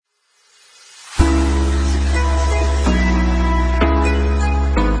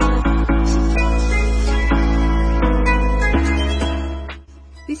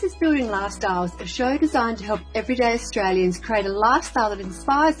Lifestyles, a show designed to help everyday Australians create a lifestyle that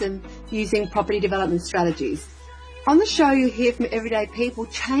inspires them using property development strategies. On the show, you'll hear from everyday people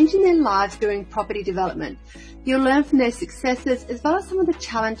changing their lives doing property development. You'll learn from their successes as well as some of the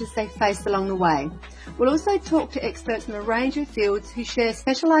challenges they faced along the way. We'll also talk to experts in a range of fields who share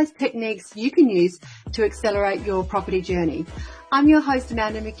specialised techniques you can use to accelerate your property journey. I'm your host,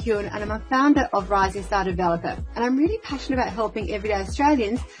 Amanda McEwen, and I'm a founder of Rising Star Developer, and I'm really passionate about helping everyday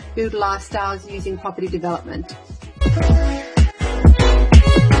Australians build lifestyles using property development.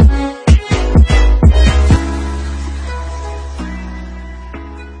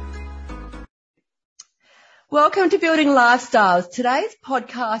 Welcome to Building Lifestyles. Today's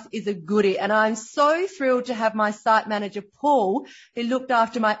podcast is a goodie, and I'm so thrilled to have my site manager, Paul, who looked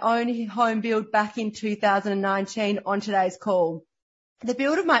after my own home build back in 2019 on today's call. The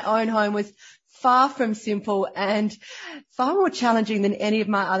build of my own home was far from simple and far more challenging than any of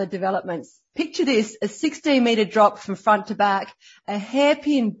my other developments. Picture this, a 16-metre drop from front to back, a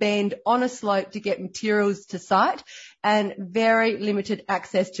hairpin bend on a slope to get materials to site, and very limited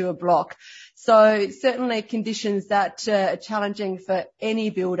access to a block. So certainly conditions that are challenging for any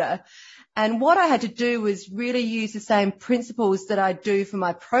builder. And what I had to do was really use the same principles that I do for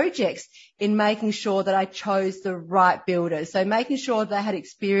my projects in making sure that I chose the right builder. So making sure they had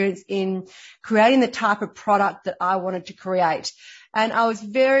experience in creating the type of product that I wanted to create. And I was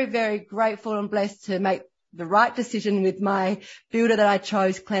very, very grateful and blessed to make the right decision with my builder that I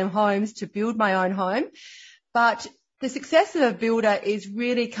chose, Clem Homes, to build my own home. But the success of a builder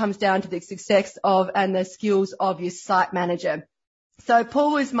really comes down to the success of and the skills of your site manager. So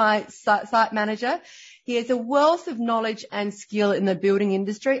Paul was my site manager. He has a wealth of knowledge and skill in the building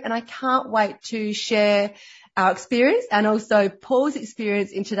industry, and I can't wait to share our experience and also Paul's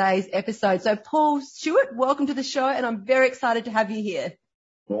experience in today's episode. So Paul Stewart, welcome to the show, and I'm very excited to have you here.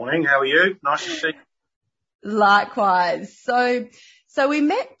 Morning, how are you? Nice to see you. Likewise. So we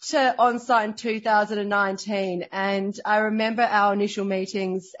met on site in 2019, and I remember our initial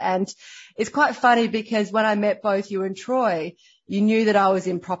meetings, and it's quite funny because when I met both you and Troy, you knew that I was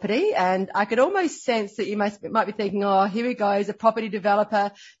in property, and I could almost sense that you might be thinking, oh, here he goes, a property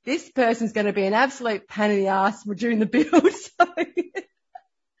developer. This person's going to be an absolute pain in the ass during the build. So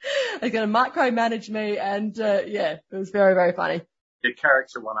he's going to micromanage me, and it was very, very funny. Your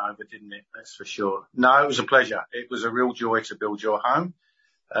character won over, didn't it? That's for sure. No, it was a pleasure. It was a real joy to build your home.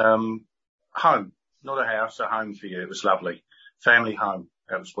 Home, not a house, a home for you. It was lovely. Family home.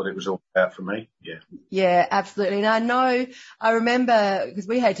 That was what it was all about for me. Yeah. Yeah, absolutely. And I remember because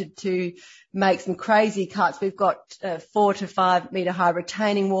we had to make some crazy cuts. We've got 4 to 5 metre high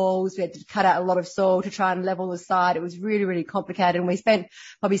retaining walls. We had to cut out a lot of soil to try and level the site. It was really, really complicated. And we spent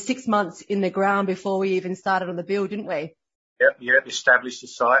probably 6 months in the ground before we even started on the build, didn't we? Yep. Establish the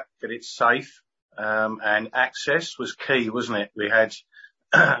site, get it safe, and access was key, wasn't it? We had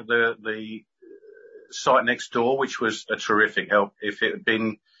the site next door, which was a terrific help. If it had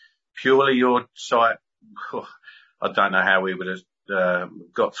been purely your site, I don't know how we would have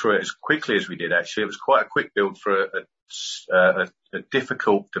got through it as quickly as we did. Actually, it was quite a quick build for a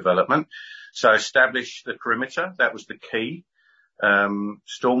difficult development. So establish the perimeter. That was the key.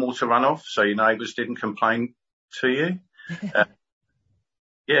 Stormwater runoff, so your neighbours didn't complain to you.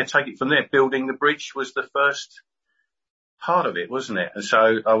 Take it from there. Building the bridge was the first part of it, wasn't it? And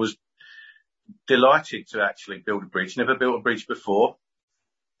so I was delighted to actually build a bridge. Never built a bridge before,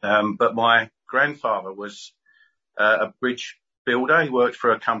 but my grandfather was a bridge builder. He worked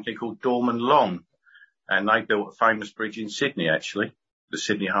for a company called Dorman Long, and they built a famous bridge in Sydney, actually, the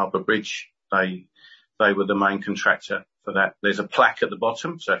Sydney Harbour Bridge. They were the main contractor for that. There's a plaque at the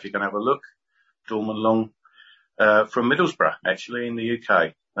bottom, so if you can have a look, Dorman Long. From Middlesbrough, actually, in the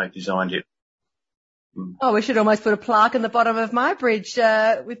UK. They designed it. Oh, we should almost put a plaque in the bottom of my bridge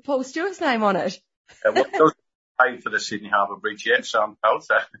with Paul Stewart's name on it. Well, it doesn't pay for the Sydney Harbour Bridge yet, so I'm told.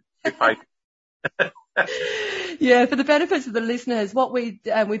 So you paid. Yeah, for the benefits of the listeners, what we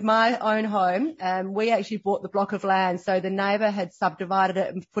with my own home, we actually bought the block of land. So the neighbour had subdivided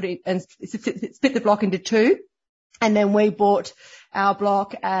it and put it and split the block into two. And then we bought our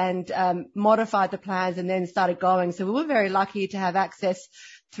block and modified the plans and then started going. So we were very lucky to have access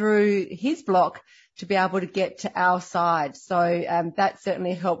through his block to be able to get to our side. So that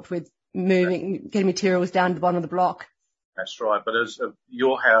certainly helped with getting materials down to the bottom of the block. That's right. But as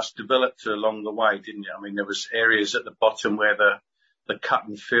your house developed along the way, didn't it? I mean, there was areas at the bottom where the cut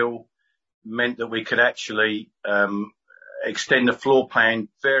and fill meant that we could actually extend the floor plan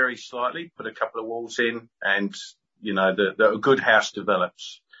very slightly, put a couple of walls in, and a good house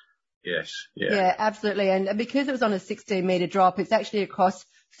develops. Yes. Yeah. Yeah, absolutely. And because it was on a 16-metre drop, it's actually across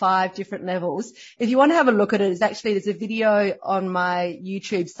 5 different levels. If you want to have a look at it, there's a video on my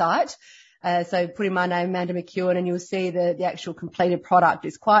YouTube site. So put in my name, Amanda McEwen, and you'll see the actual completed product.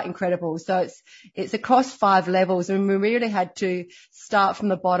 It's quite incredible. So it's across 5 levels, and we really had to start from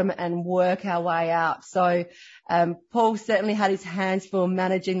the bottom and work our way out. So Paul certainly had his hands full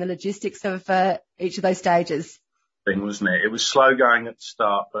managing the logistics of each of those stages. Wasn't it? It was slow going at the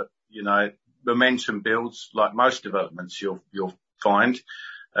start, but momentum builds like most developments. You'll find.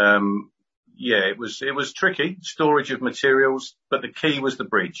 It was tricky, storage of materials, but the key was the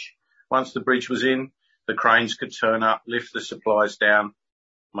bridge. Once the bridge was in, the cranes could turn up, lift the supplies down,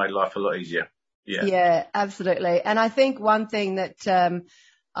 made life a lot easier. Yeah, absolutely. And I think one thing that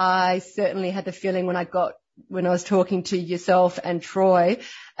I certainly had the feeling when I was talking to yourself and Troy,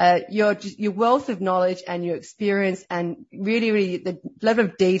 your wealth of knowledge and your experience and really, really the level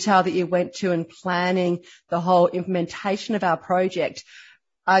of detail that you went to in planning the whole implementation of our project.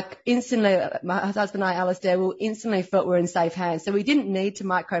 My husband and I, Alistair, we instantly felt we were in safe hands. So we didn't need to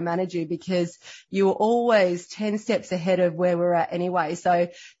micromanage you because you were always 10 steps ahead of where we're at anyway. So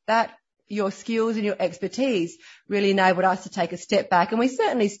that your skills and your expertise really enabled us to take a step back. And we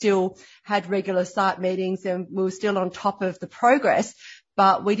certainly still had regular site meetings and we were still on top of the progress,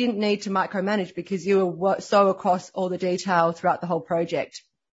 but we didn't need to micromanage because you were so across all the detail throughout the whole project.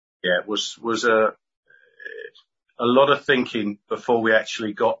 Yeah, it was a lot of thinking before we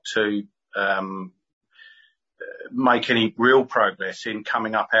actually got to make any real progress in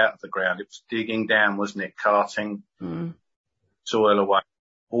coming up out of the ground. It was digging down, wasn't it? Carting soil away.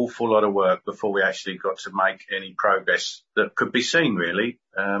 Awful lot of work before we actually got to make any progress that could be seen, really.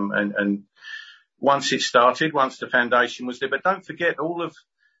 And once it started, once the foundation was there, but don't forget, all of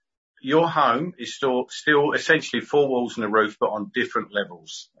your home is still essentially 4 walls and a roof, but on different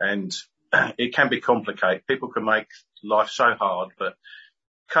levels. And it can be complicated. People can make life so hard, but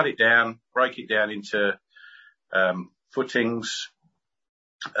cut it down, break it down into footings,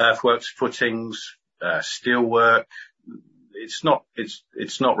 earthworks footings, steel work. It's not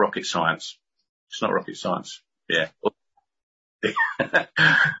rocket science. It's not rocket science. Yeah. And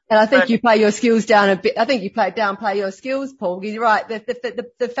I think you play your skills down a bit. I think you play your skills, Paul. You're right.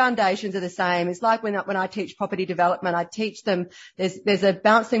 The foundations are the same. It's like when I teach property development, I teach them there's a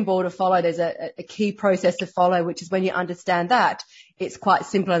bouncing ball to follow. There's a key process to follow, which is when you understand that, it's quite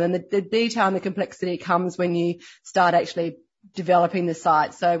simpler. And then the detail and the complexity comes when you start actually developing the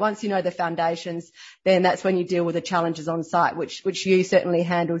site. So once you know the foundations, then that's when you deal with the challenges on site, which you certainly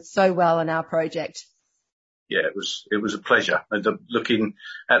handled so well in our project. Yeah, it was a pleasure. And looking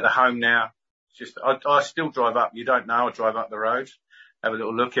at the home now, I still drive up. You don't know, I drive up the road, have a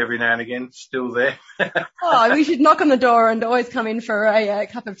little look every now and again. Still there. Oh, we should knock on the door and always come in for a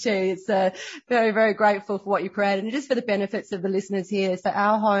cup of tea. It's very, very grateful for what you created, and just for the benefits of the listeners here. So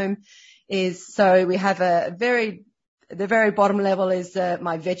our home we have the very bottom level is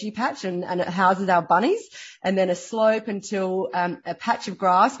my veggie patch, and it houses our bunnies, and then a slope until a patch of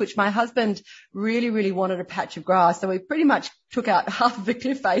grass, which my husband really, really wanted a patch of grass. So we pretty much took out half of the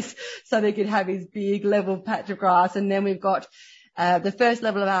cliff face so they could have his big level patch of grass. And then we've got the first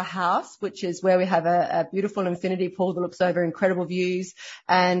level of our house, which is where we have a beautiful infinity pool that looks over incredible views,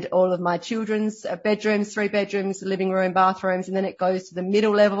 and all of my children's bedrooms, 3 bedrooms, living room, bathrooms. And then it goes to the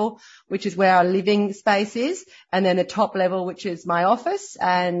middle level, which is where our living space is. And then the top level, which is my office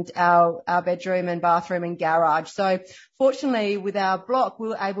and our bedroom and bathroom and garage. So fortunately with our block, we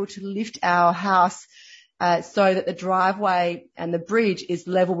were able to lift our house so that the driveway and the bridge is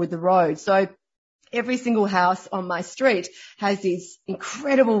level with the road. So every single house on my street has these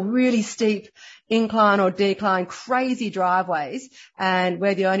incredible, really steep incline or decline, crazy driveways, and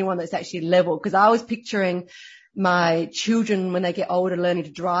we're the only one that's actually level. Because I was picturing my children when they get older learning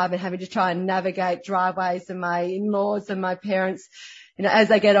to drive and having to try and navigate driveways, and my in-laws and my parents, as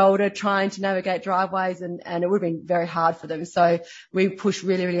they get older, trying to navigate driveways, and it would have been very hard for them. So we pushed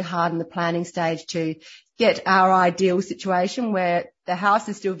really, really hard in the planning stage to get our ideal situation where the house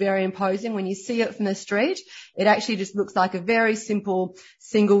is still very imposing. When you see it from the street, it actually just looks like a very simple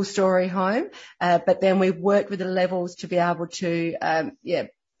single-story home. But then we've worked with the levels to be able to,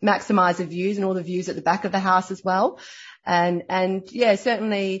 maximize the views and all the views at the back of the house as well. And yeah,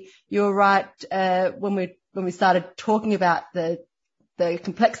 certainly you're right. When we started talking about the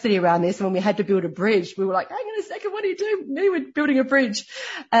complexity around this, and when we had to build a bridge, we were like, hang on a second, what are you doing? We're building a bridge.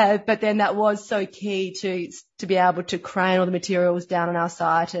 But then that was so key to be able to crane all the materials down on our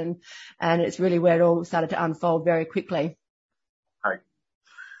site, and it's really where it all started to unfold very quickly.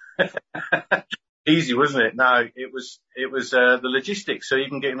 Easy, wasn't it? No, it was the logistics. So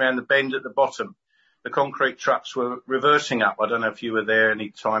even getting around the bend at the bottom, the concrete trucks were reversing up. I don't know if you were there any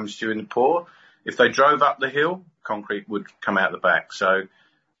times during the pour. If they drove up the hill, concrete would come out the back. So,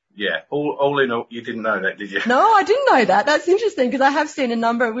 yeah, all in all, you didn't know that, did you? No, I didn't know that. That's interesting because I have seen a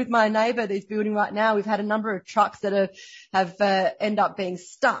number with my neighbour that's building right now. We've had a number of trucks that have end up being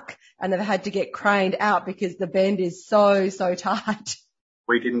stuck and they've had to get craned out because the bend is so tight.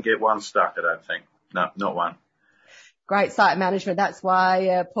 We didn't get one stuck, I don't think. No, not one. Great site management. That's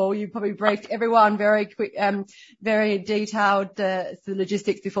why, Paul, you probably briefed everyone very quick, very detailed, the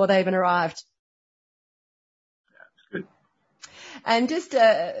logistics before they even arrived. Good. And just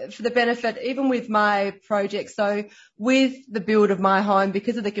for the benefit, even with my project, so with the build of my home,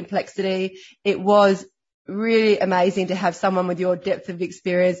 because of the complexity, it was really amazing to have someone with your depth of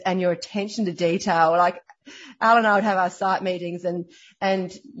experience and your attention to detail. Like Al and I would have our site meetings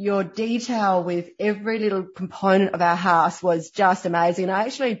and your detail with every little component of our house was just amazing.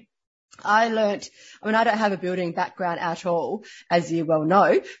 I learnt, I don't have a building background at all, as you well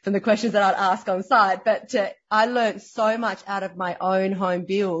know, from the questions that I'd ask on site, but I learnt so much out of my own home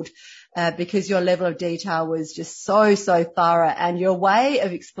build because your level of detail was just so thorough and your way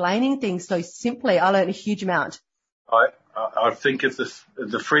of explaining things so simply. I learnt a huge amount. I think of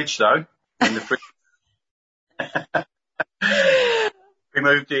the fridge, though. In the fridge. We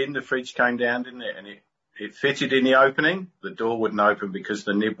moved in, the fridge came down, didn't it? And it fitted in the opening. The door wouldn't open because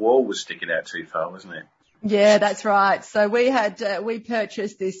the nib wall was sticking out too far, wasn't it? Yeah, that's right. So we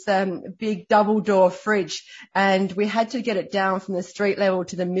purchased this big double door fridge and we had to get it down from the street level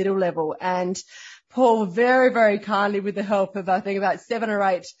to the middle level. And Paul very, very kindly, with the help of I think about 7 or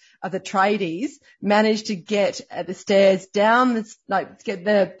 8 of the tradies, managed to get the stairs down, get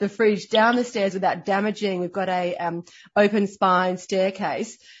the fridge down the stairs without damaging. We've got a open spine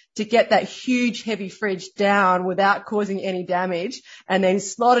staircase to get that huge heavy fridge down without causing any damage, and then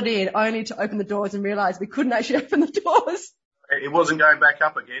slot it in only to open the doors and realise we couldn't actually open the doors. It wasn't going back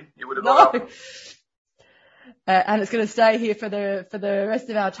up again. It would have gone up. And it's going to stay here for the rest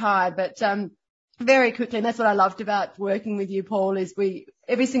of our time, but very quickly, and that's what I loved about working with you, Paul, is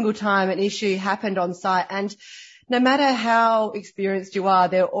every single time an issue happened on site, and no matter how experienced you are,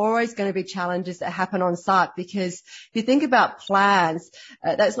 there are always going to be challenges that happen on site, because if you think about plans,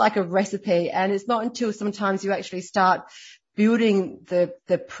 that's like a recipe, and it's not until sometimes you actually start building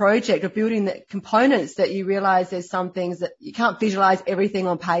the project or building the components that you realise there's some things that you can't visualise everything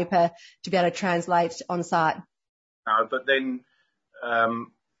on paper to be able to translate on site. No, but then,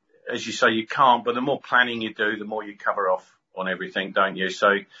 as you say, you can't, but the more planning you do, the more you cover off on everything, don't you?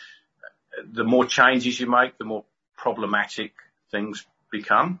 So the more changes you make, the more problematic things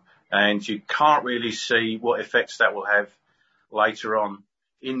become, and you can't really see what effects that will have later on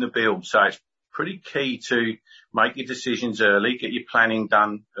in the build. So it's pretty key to make your decisions early, get your planning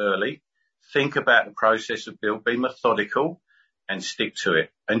done early, think about the process of build, be methodical and stick to it,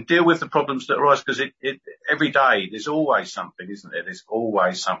 and deal with the problems that arise, because every day there's always something, isn't there? There's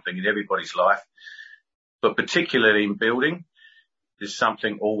always something in everybody's life, but particularly in building, there's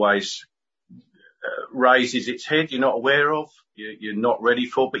something always raises its head you're not aware of, you're not ready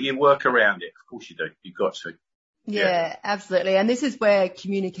for, but you work around it. Of course you do. You've got to. Yeah, absolutely. And this is where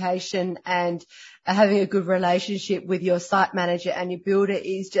communication and having a good relationship with your site manager and your builder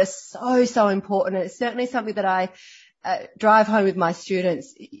is just so important. And it's certainly something that I drive home with my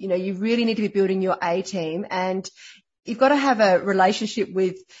students. You know, you really need to be building your A team, and you've got to have a relationship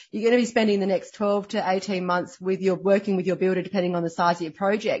with, you're going to be spending the next 12 to 18 months working with your builder, depending on the size of your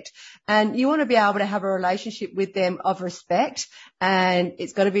project. And you want to be able to have a relationship with them of respect, and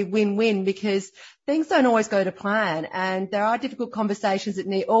it's got to be win-win, because things don't always go to plan, and there are difficult conversations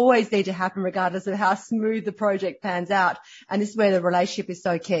that always need to happen regardless of how smooth the project pans out. And this is where the relationship is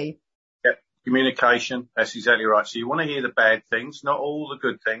so key. Yep. Communication. That's exactly right. So you want to hear the bad things, not all the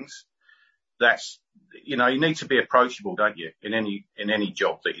good things. That's, you need to be approachable, don't you, in any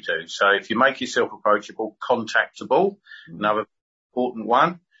job that you do. So if you make yourself approachable, contactable, another important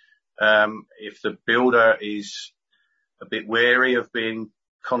one. If the builder is a bit wary of being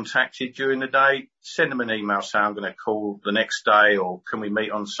contacted during the day, send them an email saying, I'm going to call the next day, or can we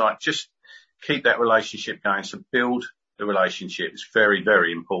meet on site? Just keep that relationship going. So build the relationship. It's very,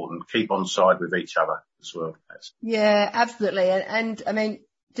 very important. Keep on side with each other as well. Yeah, absolutely. And I mean,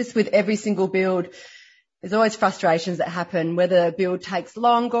 just with every single build, there's always frustrations that happen, whether a build takes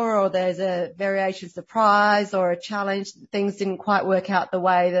longer or there's a variation surprise or a challenge. Things didn't quite work out the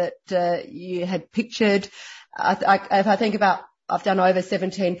way that you had pictured. If I think about I've done over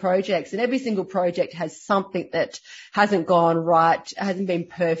 17 projects, and every single project has something that hasn't gone right, hasn't been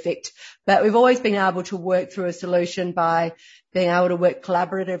perfect, but we've always been able to work through a solution by being able to work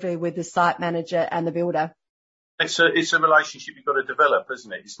collaboratively with the site manager and the builder. It's a relationship you've got to develop,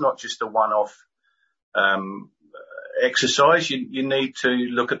 isn't it? It's not just a one-off exercise. You need to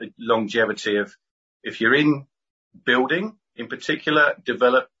look at the longevity of, if you're in building, in particular,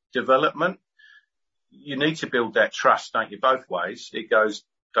 development, you need to build that trust, don't you, both ways. It does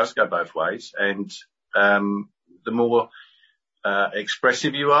go both ways. And the more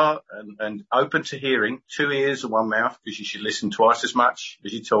expressive you are and open to hearing, 2 ears and 1 mouth, because you should listen twice as much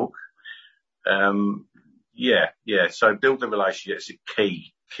as you talk. So build the relationship. It's a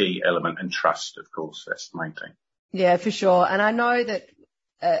key element, and trust, of course. That's the main thing. Yeah, for sure. And I know that,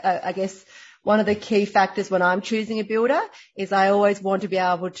 I guess one of the key factors when I'm choosing a builder is I always want to be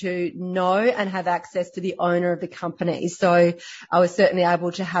able to know and have access to the owner of the company. So I was certainly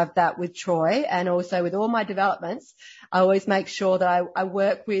able to have that with Troy, and also with all my developments, I always make sure that I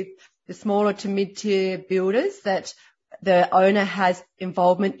work with the smaller to mid-tier builders that the owner has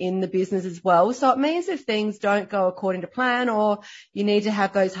involvement in the business as well. So it means if things don't go according to plan, or you need to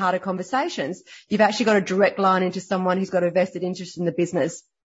have those harder conversations, you've actually got a direct line into someone who's got a vested interest in the business.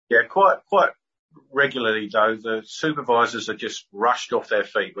 Yeah, quite regularly, though, the supervisors are just rushed off their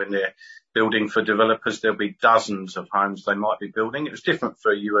feet when they're building for developers. There'll be dozens of homes they might be building. It was different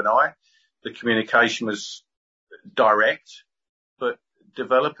for you and I. The communication was direct, but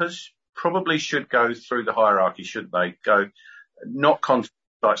developers probably should go through the hierarchy, shouldn't they? Not contact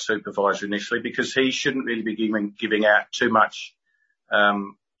site supervisor initially, because he shouldn't really be giving out too much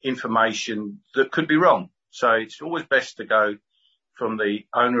information that could be wrong. So it's always best to go from the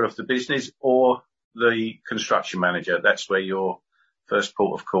owner of the business or the construction manager. That's where your first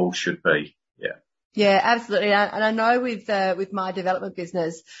port of call should be. Yeah. Yeah, absolutely. And I know with my development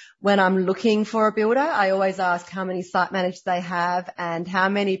business, when I'm looking for a builder, I always ask how many site managers they have and how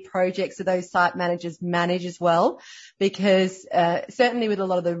many projects do those site managers manage as well. Because certainly with a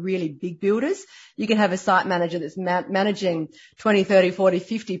lot of the really big builders, you can have a site manager that's managing 20, 30, 40,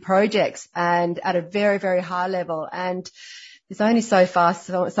 50 projects, and at a very, very high level. And it's only so fast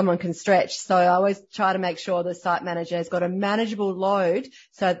someone can stretch. So I always try to make sure the site manager has got a manageable load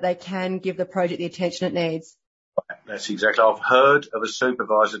so that they can give the project the attention it needs. That's exactly. I've heard of a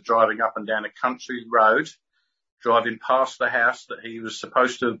supervisor driving up and down a country road, driving past the house that he was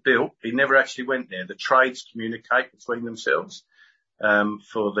supposed to have built. He never actually went there. The trades communicate between themselves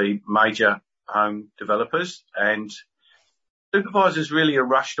for the major home developers, and supervisors really are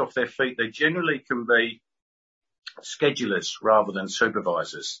rushed off their feet. They generally can be schedulers rather than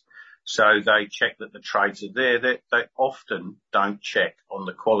supervisors. So they check that the trades are there. They often don't check on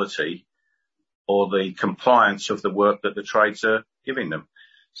the quality or the compliance of the work that the trades are giving them.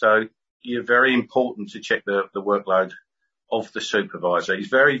 So you're very important to check the workload of the supervisor.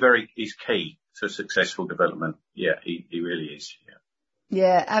 He's key to successful development. Yeah, he really is. Yeah.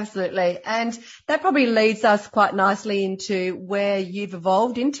 Yeah, absolutely. And that probably leads us quite nicely into where you've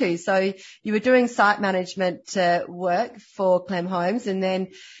evolved into. So you were doing site management work for Clem Homes, and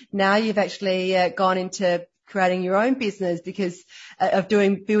then now you've actually gone into creating your own business because of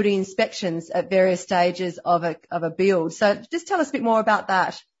doing building inspections at various stages of a build. So just tell us a bit more about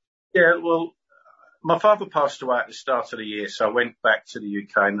that. Yeah, well, my father passed away at the start of the year, so I went back to the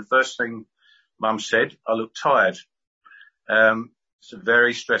UK, and the first thing Mum said, I look tired. It's a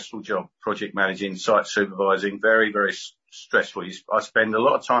very stressful job, project managing, site supervising, very, very stressful. I spend a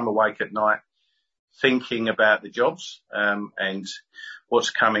lot of time awake at night thinking about the jobs and what's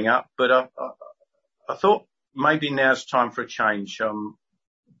coming up. But I thought maybe now's time for a change. I'm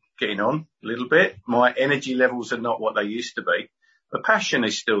getting on a little bit. My energy levels are not what they used to be. The passion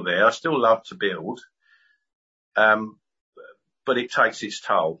is still there. I still love to build. But it takes its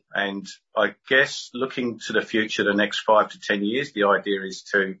toll. And I guess looking to the future, the next 5 to 10 years, the idea is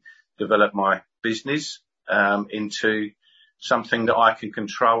to develop my business into something that I can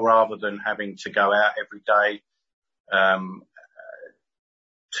control rather than having to go out every day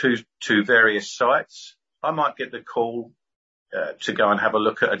to various sites. I might get the call to go and have a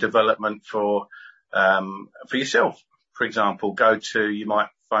look at a development for yourself. For example, you might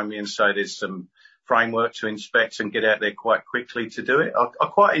phone me and say there's some framework to inspect and get out there quite quickly to do it. I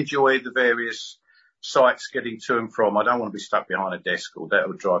quite enjoy the various sites getting to and from. I don't want to be stuck behind a desk, or that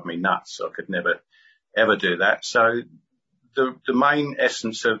would drive me nuts. I could never, ever do that. So the main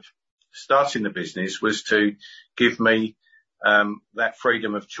essence of starting the business was to give me that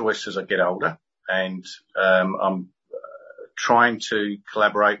freedom of choice as I get older. And I'm trying to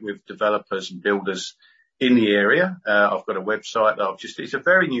collaborate with developers and builders in the area. I've got a website that it's a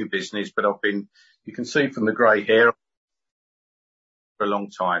very new business, but you can see from the grey hair for a long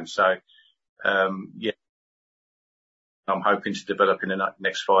time. So, yeah, I'm hoping to develop in the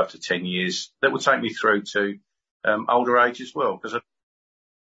next 5 to 10 years. That will take me through to, older age as well, because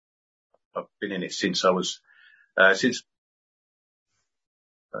I've been in it since I was, that's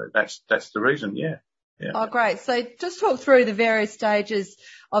the reason. Yeah. Yeah. Oh, great. So just talk through the various stages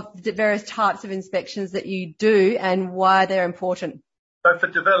of the various types of inspections that you do and why they're important. So for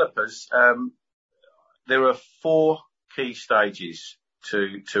developers, there are 4 key stages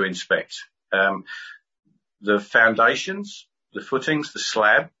to inspect. The foundations, the footings, the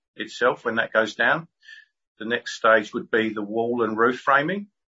slab itself, when that goes down. The next stage would be the wall and roof framing,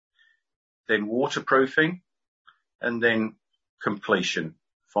 then waterproofing, and then completion,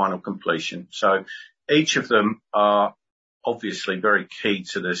 final completion. So each of them are obviously very key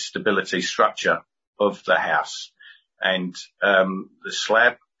to the stability structure of the house. And the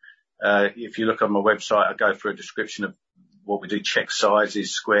slab, if you look on my website, I go through a description of what we do: check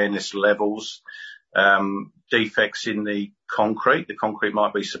sizes, squareness, levels, defects in the concrete. The concrete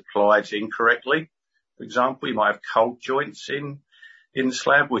might be supplied incorrectly. For example, you might have cold joints in the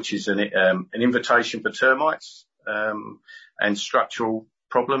slab, which is an invitation for termites, and structural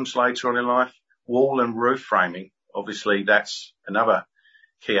problems later on in life. Wall and roof framing, obviously that's another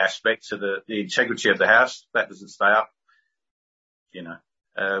key aspect to the integrity of the house. That doesn't stay up, you know.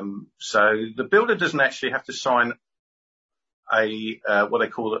 So the builder doesn't actually have to sign what they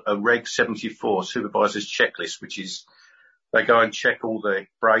call a Reg 74 supervisor's checklist, which is they go and check all the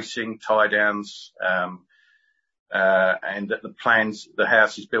bracing, tie downs, and that the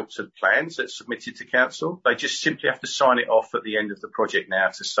house is built to the plans that's submitted to council. They just simply have to sign it off at the end of the project now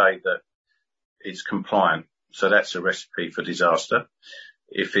to say that it's compliant. So that's a recipe for disaster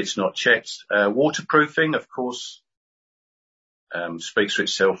if it's not checked. Waterproofing, of course, speaks for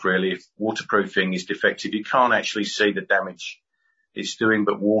itself really. If waterproofing is defective, you can't actually see the damage it's doing,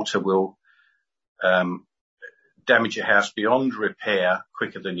 but water will damage your house beyond repair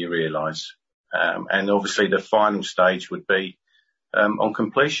quicker than you realise. And obviously the final stage would be on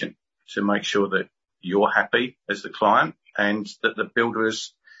completion, to make sure that you're happy as the client and that the builder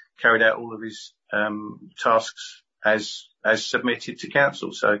has carried out all of his tasks as submitted to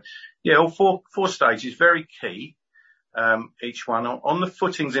council. So yeah, all four stages, very key, each one. On the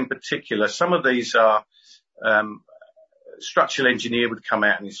footings in particular, some of these are structural engineer would come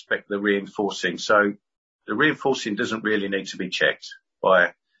out and inspect the reinforcing. So the reinforcing doesn't really need to be checked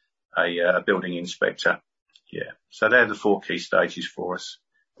by a building inspector. Yeah. So they're the 4 key stages for us.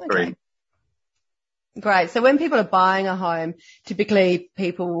 Okay. Great. So when people are buying a home, typically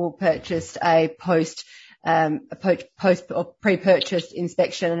people will purchase a post or pre-purchase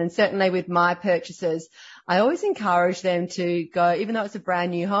inspection. And certainly with my purchases, I always encourage them to go, even though it's a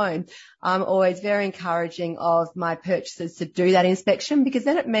brand new home, I'm always very encouraging of my purchasers to do that inspection, because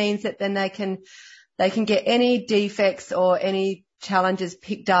then it means that then they can get any defects or any challenges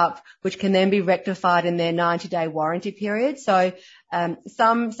picked up, which can then be rectified in their 90-day warranty period. So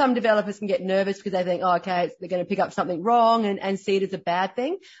some developers can get nervous because they think, oh, okay, they're going to pick up something wrong and see it as a bad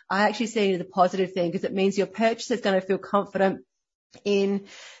thing. I actually see it as a positive thing, because it means your purchaser is going to feel confident in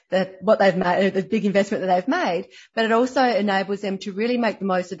what they've made, the big investment that they've made, but it also enables them to really make the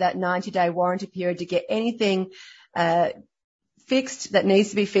most of that 90-day warranty period to get anything fixed that needs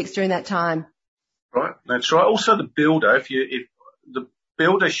to be fixed during that time. Right, that's right. Also, the builder, if the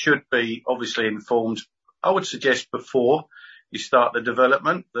builder should be obviously informed, I would suggest before you start the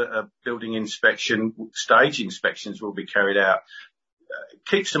development that a building inspection, stage inspections will be carried out.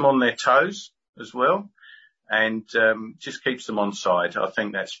 Keeps them on their toes as well, and just keeps them on side. I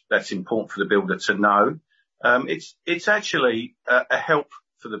think that's important for the builder to know. It's actually a help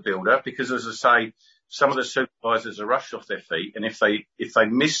for the builder, because, as I say, some of the supervisors are rushed off their feet, and if they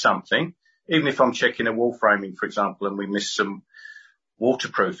miss something, even if I'm checking a wall framing, for example, and we miss some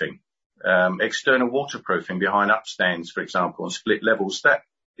waterproofing, external waterproofing behind upstands, for example, and split levels, that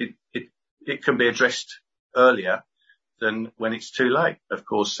it can be addressed earlier than when it's too late, of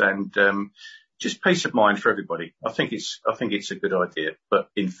course, and just peace of mind for everybody. I think it's a good idea, but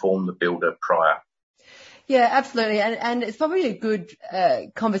inform the builder prior. Yeah, absolutely. And it's probably a good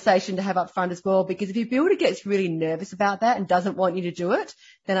conversation to have up front as well, because if your builder gets really nervous about that and doesn't want you to do it,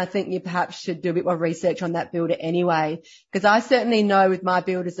 then I think you perhaps should do a bit more research on that builder anyway. Because I certainly know with my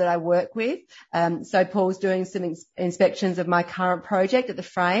builders that I work with, so Paul's doing some inspections of my current project at the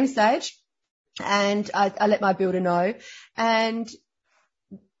frame stage, and I let my builder know. And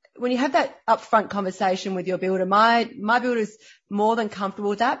when you have that upfront conversation with your builder, my builder's more than comfortable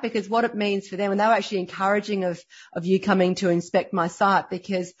with that, because what it means for them, and they were actually encouraging of you coming to inspect my site,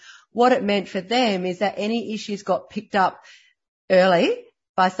 because what it meant for them is that any issues got picked up early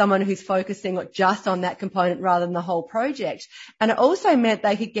by someone who's focusing just on that component rather than the whole project. And it also meant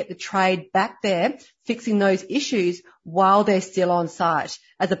they could get the trade back there fixing those issues while they're still on site,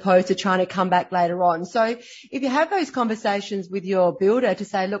 as opposed to trying to come back later on. So if you have those conversations with your builder to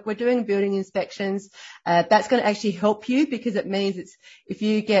say, look, we're doing building inspections, that's going to actually help you, because it means if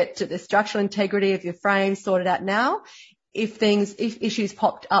you get the structural integrity of your frame sorted out now, if issues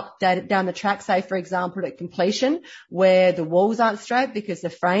popped up down the track, say, for example, at completion, where the walls aren't straight because the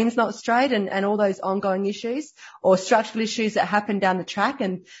frame's not straight, and all those ongoing issues, or structural issues that happen down the track,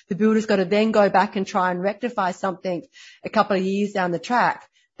 and the builder's got to then go back and try and rectify something a couple of years down the track,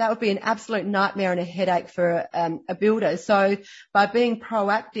 that would be an absolute nightmare and a headache for a builder. So by being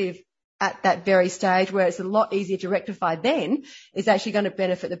proactive at that very stage, where it's a lot easier to rectify then, is actually going to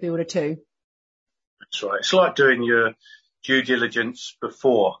benefit the builder too. That's right. It's like doing your due diligence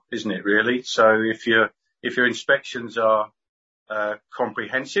before, isn't it, really? So if your inspections are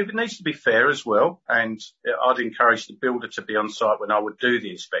comprehensive, it needs to be fair as well. And I'd encourage the builder to be on site when I would do the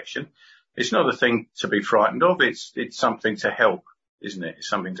inspection. It's not a thing to be frightened of. It's something to help, isn't it? It's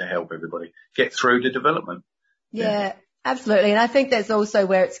something to help everybody get through the development. Yeah, absolutely. And I think that's also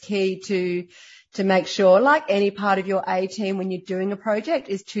where it's key to make sure, like any part of your A team when you're doing a project,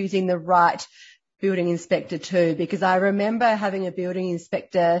 is choosing the right building inspector too, because I remember having a building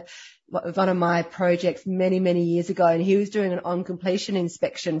inspector with one of my projects many, many years ago, and he was doing an on-completion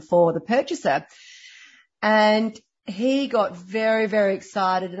inspection for the purchaser, and he got very, very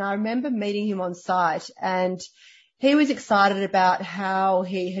excited. And I remember meeting him on site, and he was excited about how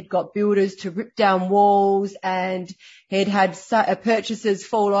he had got builders to rip down walls, and he'd had purchasers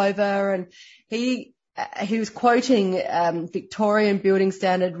fall over, and he was quoting Victorian building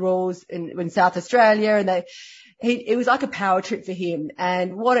standard rules in South Australia, and it was like a power trip for him.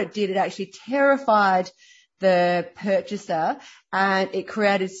 And what it did, it actually terrified the purchaser, and it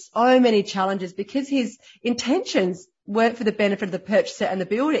created so many challenges, because his intentions weren't for the benefit of the purchaser and the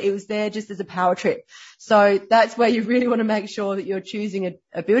builder. It was there just as a power trip. So that's where you really want to make sure that you're choosing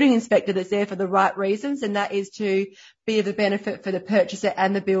a building inspector that's there for the right reasons, and that is to be of the benefit for the purchaser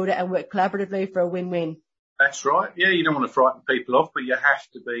and the builder, and work collaboratively for a win-win. That's right. Yeah, you don't want to frighten people off, but you have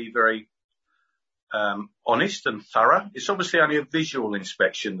to be very honest and thorough. It's obviously only a visual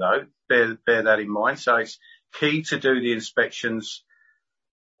inspection, though. Bear that in mind. So it's key to do the inspections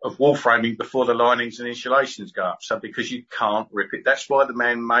of wall framing before the linings and insulations go up. So because you can't rip it, that's why the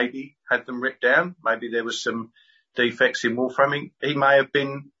man maybe had them ripped down. Maybe there was some defects in wall framing. It may have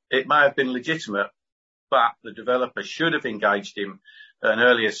been legitimate, but the developer should have engaged him at an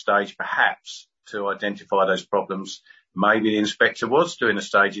earlier stage, perhaps, to identify those problems. Maybe the inspector was doing a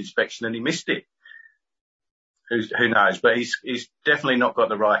stage inspection and he missed it. Who knows? But he's definitely not got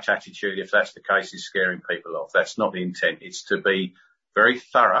the right attitude. If that's the case, he's scaring people off. That's not the intent. It's to be very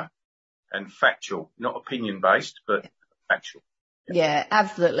thorough and factual, not opinion-based, but factual. Yeah,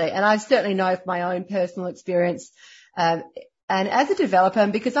 absolutely. And I certainly know from my own personal experience, and as a developer,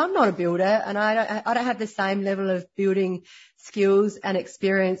 and because I'm not a builder and I don't have the same level of building skills and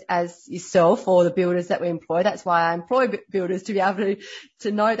experience as yourself or the builders that we employ. That's why I employ builders, to be able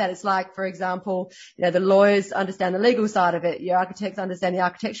to know that. It's like, for example, the lawyers understand the legal side of it. Your architects understand the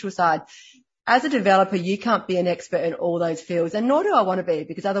architectural side. As a developer, you can't be an expert in all those fields, and nor do I want to be,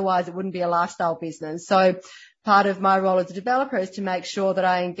 because otherwise it wouldn't be a lifestyle business. So part of my role as a developer is to make sure that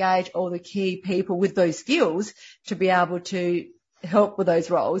I engage all the key people with those skills to be able to help with those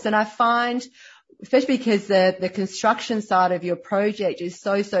roles. And I find, especially because the construction side of your project is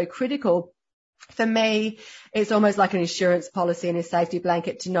so critical, for me, it's almost like an insurance policy and a safety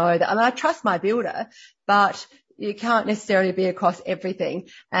blanket to know that, I trust my builder, but you can't necessarily be across everything.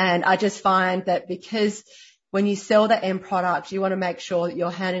 And I just find that because when you sell the end product, you want to make sure that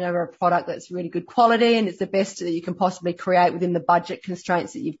you're handing over a product that's really good quality and it's the best that you can possibly create within the budget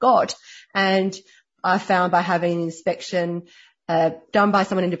constraints that you've got. And I found by having an inspection done by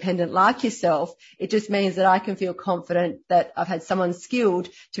someone independent like yourself, it just means that I can feel confident that I've had someone skilled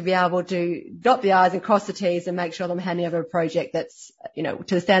to be able to dot the I's and cross the T's and make sure that I'm handing over a project that's, to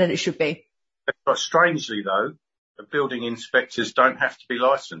the standard it should be. But strangely, though, the building inspectors don't have to be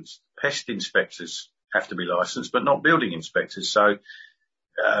licensed. Pest inspectors have to be licensed, but not building inspectors. So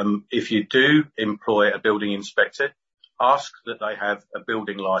if you do employ a building inspector, ask that they have a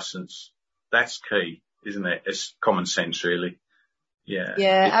building license. That's key, isn't it? It's common sense, really. Yeah.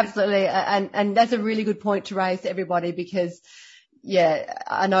 Yeah, absolutely. And that's a really good point to raise to everybody, because yeah,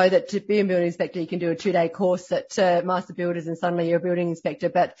 I know that to be a building inspector, you can do a 2-day course at Master Builders and suddenly you're a building inspector.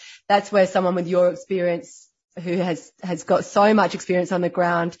 But that's where someone with your experience, who has got so much experience on the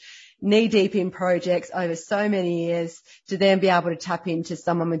ground, knee deep in projects over so many years, to then be able to tap into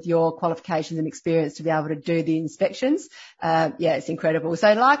someone with your qualifications and experience to be able to do the inspections. Yeah, it's incredible.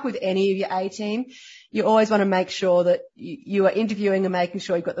 So like with any of your A team, you always want to make sure that you are interviewing and making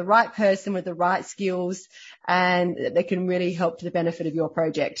sure you've got the right person with the right skills and that can really help to the benefit of your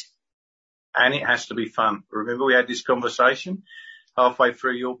project. And it has to be fun. Remember, we had this conversation halfway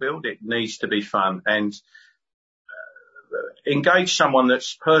through your build. It needs to be fun, and engage someone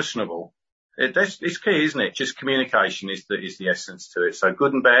that's personable. It's key, isn't it? Just communication is the essence to it. So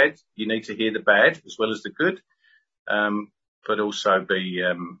good and bad, you need to hear the bad as well as the good, but also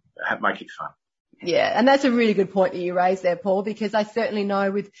make it fun. Yeah, and that's a really good point that you raised there, Paul, because I certainly know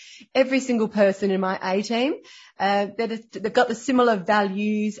with every single person in my A team, that they've got the similar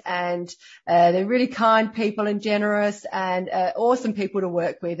values, and they're really kind people and generous and awesome people to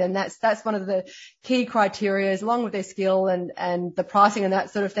work with. And that's one of the key criteria, along with their skill and the pricing and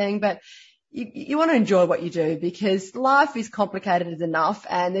that sort of thing. But you want to enjoy what you do, because life is complicated enough,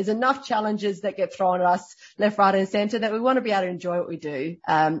 and there's enough challenges that get thrown at us left, right and centre, that we want to be able to enjoy what we do,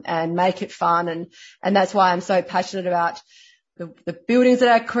 and make it fun. And that's why I'm so passionate about the buildings that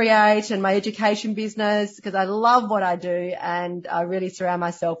I create and my education business, because I love what I do, and I really surround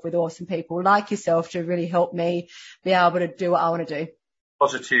myself with awesome people like yourself to really help me be able to do what I want to do.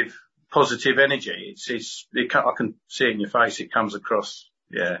 Positive energy. I can see it in your face. It comes across.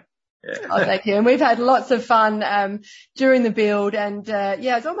 Yeah. Yeah. Oh, thank you. And we've had lots of fun during the build, and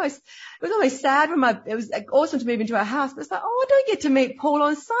yeah, it was almost sad when it was awesome to move into our house, but it's like, I don't get to meet Paul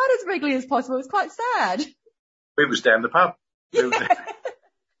on site as regularly as possible. It was quite sad. We was down the pub.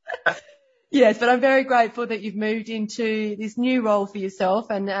 Yes, but I'm very grateful that you've moved into this new role for yourself,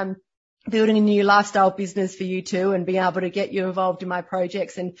 and building a new lifestyle business for you too, and being able to get you involved in my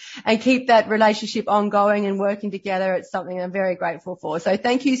projects and keep that relationship ongoing and working together. It's something I'm very grateful for. So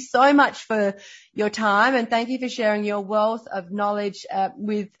thank you so much for your time, and thank you for sharing your wealth of knowledge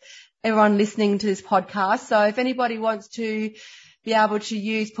with everyone listening to this podcast. So if anybody wants to be able to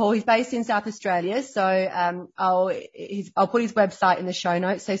use Paul, he's based in South Australia, so I'll put his website in the show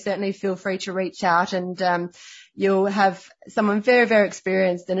notes, so certainly feel free to reach out, and you'll have someone very, very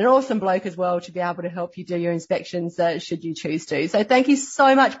experienced and an awesome bloke as well to be able to help you do your inspections should you choose to. So thank you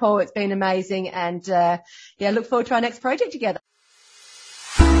so much, Paul. It's been amazing, and look forward to our next project together.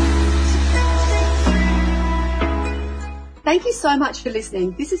 Thank you so much for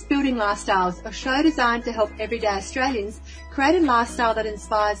listening. This is Building Lifestyles, a show designed to help everyday Australians create a lifestyle that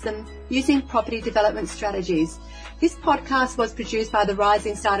inspires them using property development strategies. This podcast was produced by the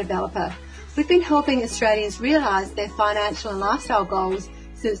Rising Star Developer. We've been helping Australians realise their financial and lifestyle goals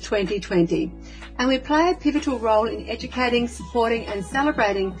since 2020. And we play a pivotal role in educating, supporting and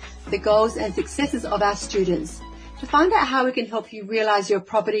celebrating the goals and successes of our students. To find out how we can help you realise your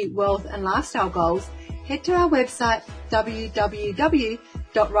property, wealth and lifestyle goals, head to our website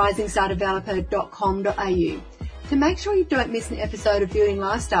www.risingstardeveloper.com.au. To make sure you don't miss an episode of Building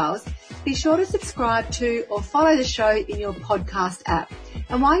Lifestyles, be sure to subscribe to or follow the show in your podcast app.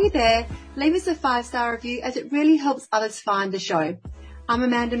 And while you're there, leave us a 5-star review, as it really helps others find the show. I'm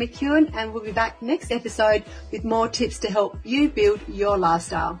Amanda McEwen, and we'll be back next episode with more tips to help you build your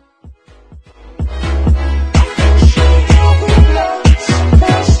lifestyle.